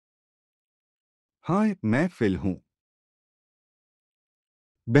हाय, मैं फिल हूँ।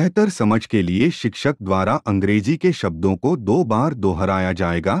 बेहतर समझ के लिए शिक्षक द्वारा अंग्रेजी के शब्दों को 2 बार दोहराया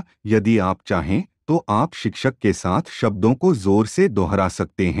जाएगा। यदि आप चाहें तो आप शिक्षक के साथ शब्दों को जोर से दोहरा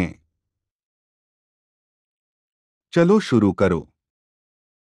सकते हैं। चलो शुरू करो।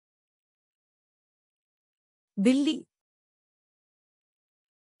 बिल्ली,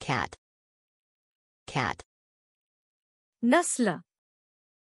 cat, cat, नस्ल,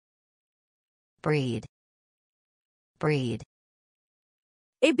 breed, breed,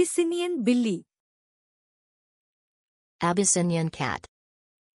 एबिसिनियन बिल्ली, Abyssinian cat,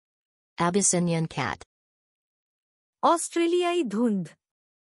 Abyssinian cat, ऑस्ट्रेलियाई धुंध,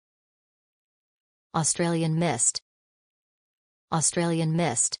 Australian mist, Australian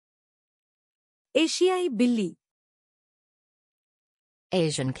mist, एशियाई बिल्ली,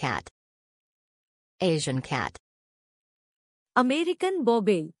 Asian cat, Asian cat, American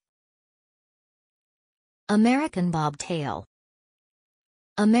बॉबेल, American bobtail,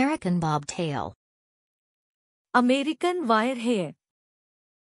 American bobtail, American wire hair,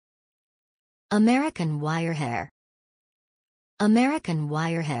 American wirehair, American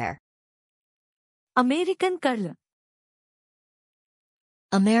wirehair, American curl,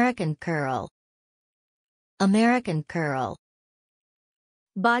 American curl, American curl,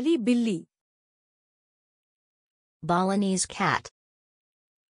 बाली बिल्ली, Balinese cat,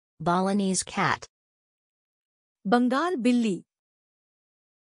 Balinese cat, Bengal बिल्ली,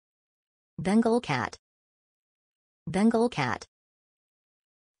 Bengal cat, Bengal cat,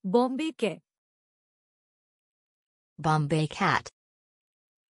 Bombay cat, Bombay cat,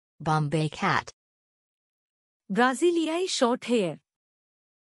 Bombay cat, ब्राजीलियाई short hair,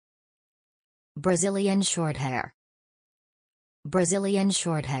 Brazilian shorthair, Brazilian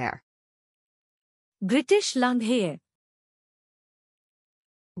shorthair, British long hair,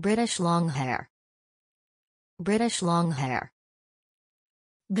 British longhair, British longhair,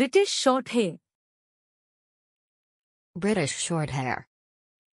 British short hair, British shorthair,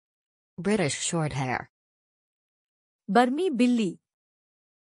 British shorthair, बर्मी बिल्ली,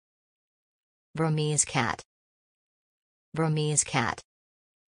 Burmese cat, Burmese cat,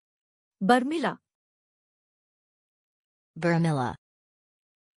 बर्मिला, Burmilla,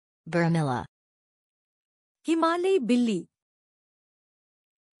 Burmilla, हिमालयी बिल्ली,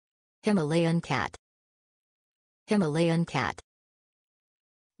 Himalayan cat, Himalayan cat,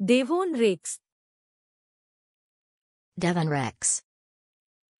 Devon racks, Devon rex,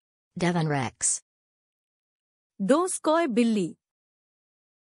 Devon rex, डोस्कॉय बिल्ली,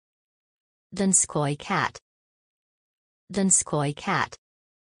 Donskoy cat, Donskoy cat,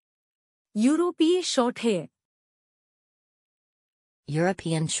 यूरोपीय short hair,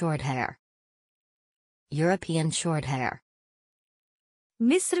 European shorthair, European shorthair,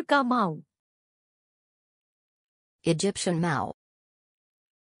 मिस्र का माऊ, Egyptian mouse,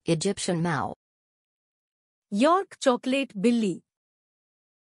 Egyptian mouse, York chocolate बिल्ली,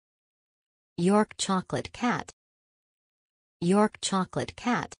 York chocolate cat, York chocolate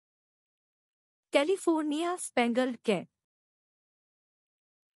cat, California स्पेंगल्ड cat,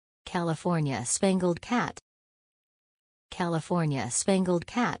 California spangled cat, California spangled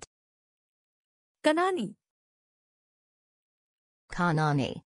cat, कनानी,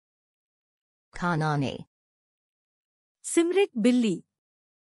 Kanani, Kanani, Simrik बिल्ली,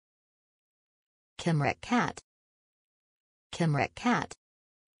 Kimrick cat, Kimrick cat,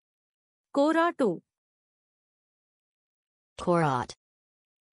 कोराटो, Korat,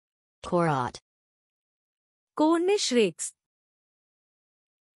 Korat, Cornish racks,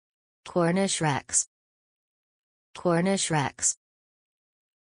 Cornish rex, Cornish rex,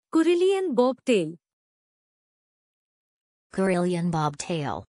 कुरिलियन bobtail, Carillion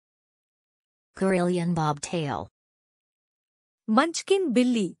bobtail, Carillion bobtail, मंचकिन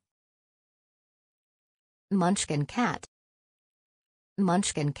बिल्ली, Munchkin cat,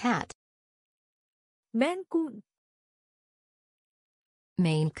 Munchkin cat, मैनकून,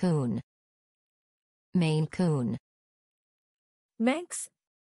 Maine coon, Maine coon, मैंक्स,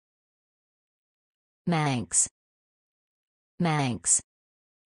 Manx, Manx,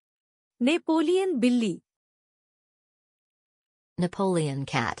 Napoleon बिल्ली, Napoleon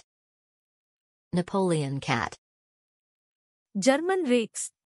cat, Napoleon cat, German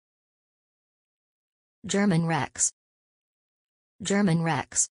racks, German rex, German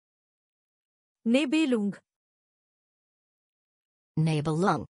rex, नेबेलुंग,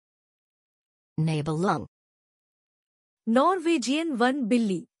 Nabelung, Nabelung, Norwegian one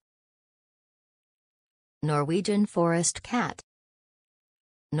बिल्ली, Norwegian forest cat,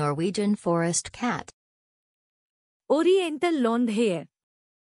 Norwegian forest cat, oriental long hair,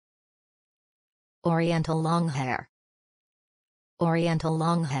 Oriental longhair. Oriental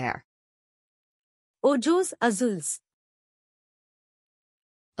longhair. Ojos azules.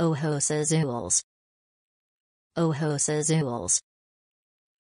 Ojos azules. Ojos azules.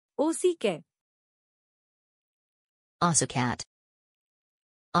 Osike. Ossicat.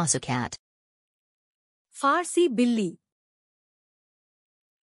 Ossicat. Farsi billi.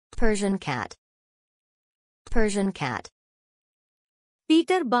 Persian cat. Persian cat.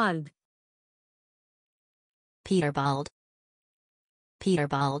 Peter bald. Peterbald.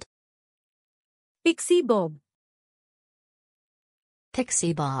 Peterbald. Pixie bob.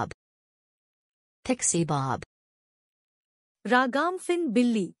 Pixie bob. Pixie bob. Ragamuffin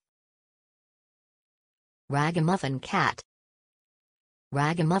billi. Ragamuffin cat.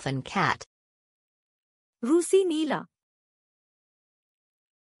 Ragamuffin cat. Rusi neela.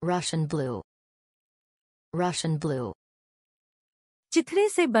 Russian blue. Russian blue. चिथड़े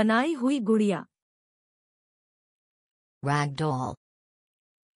से बनाई हुई गुड़िया. Ragdoll.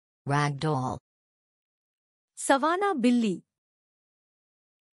 Ragdoll. Savanna बिल्ली.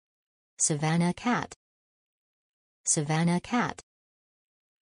 Savannah cat. Savannah cat.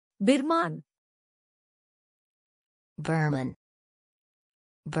 बिरमान. Berman.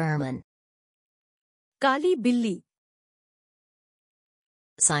 Berman. काली बिल्ली.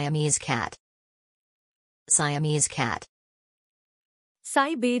 Siamese cat. Siamese cat.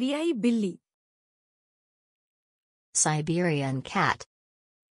 साइबेरियाई बिल्ली. Siberian cat.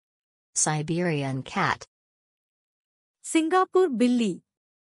 Siberian cat. Singapore बिल्ली.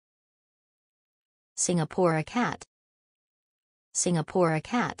 Singapore cat. Singapore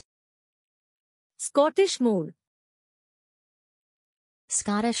cat. Scottish मोर.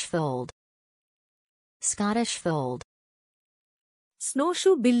 Scottish fold. Scottish fold.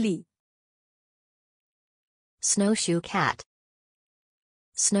 स्नोशू बिल्ली. Snowshoe cat.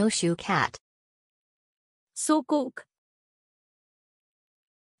 Snowshoe cat. सोकोक.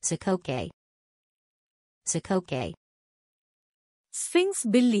 Sikoke. Sikoke. Sphinx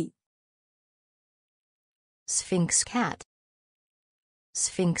बिल्ली. Sphinx cat.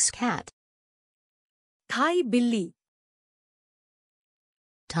 Sphinx cat. Thai बिल्ली.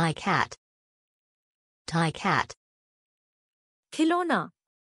 Thai cat. Thai cat. खिलौना.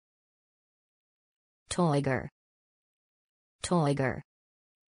 Toiger. Toiger.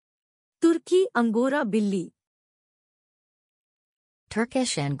 तुर्की angora बिल्ली.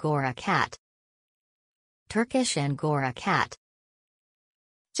 Turkish Angora cat. Turkish Angora cat.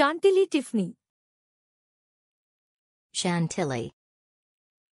 चांटिली Tiffany. Chantilly.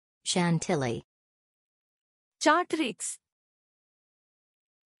 Chantilly. चार्ट्रिक्स.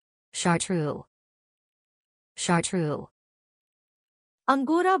 Chartreux. Chartreux.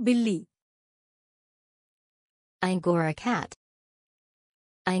 Angora बिल्ली. Angora cat.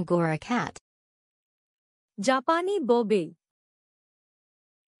 Angora cat. जापानी बोबे.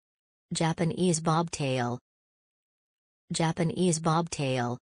 Japanese bobtail. Japanese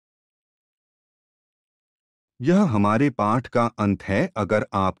bobtail. यह हमारे पाठ का अंत है। अगर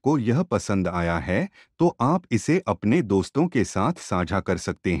आपको यह पसंद आया है तो आप इसे अपने दोस्तों के साथ साझा कर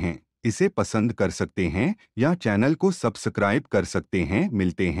सकते हैं, इसे पसंद कर सकते हैं या चैनल को सब्सक्राइब कर सकते हैं।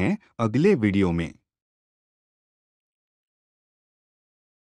 मिलते हैं अगले वीडियो में।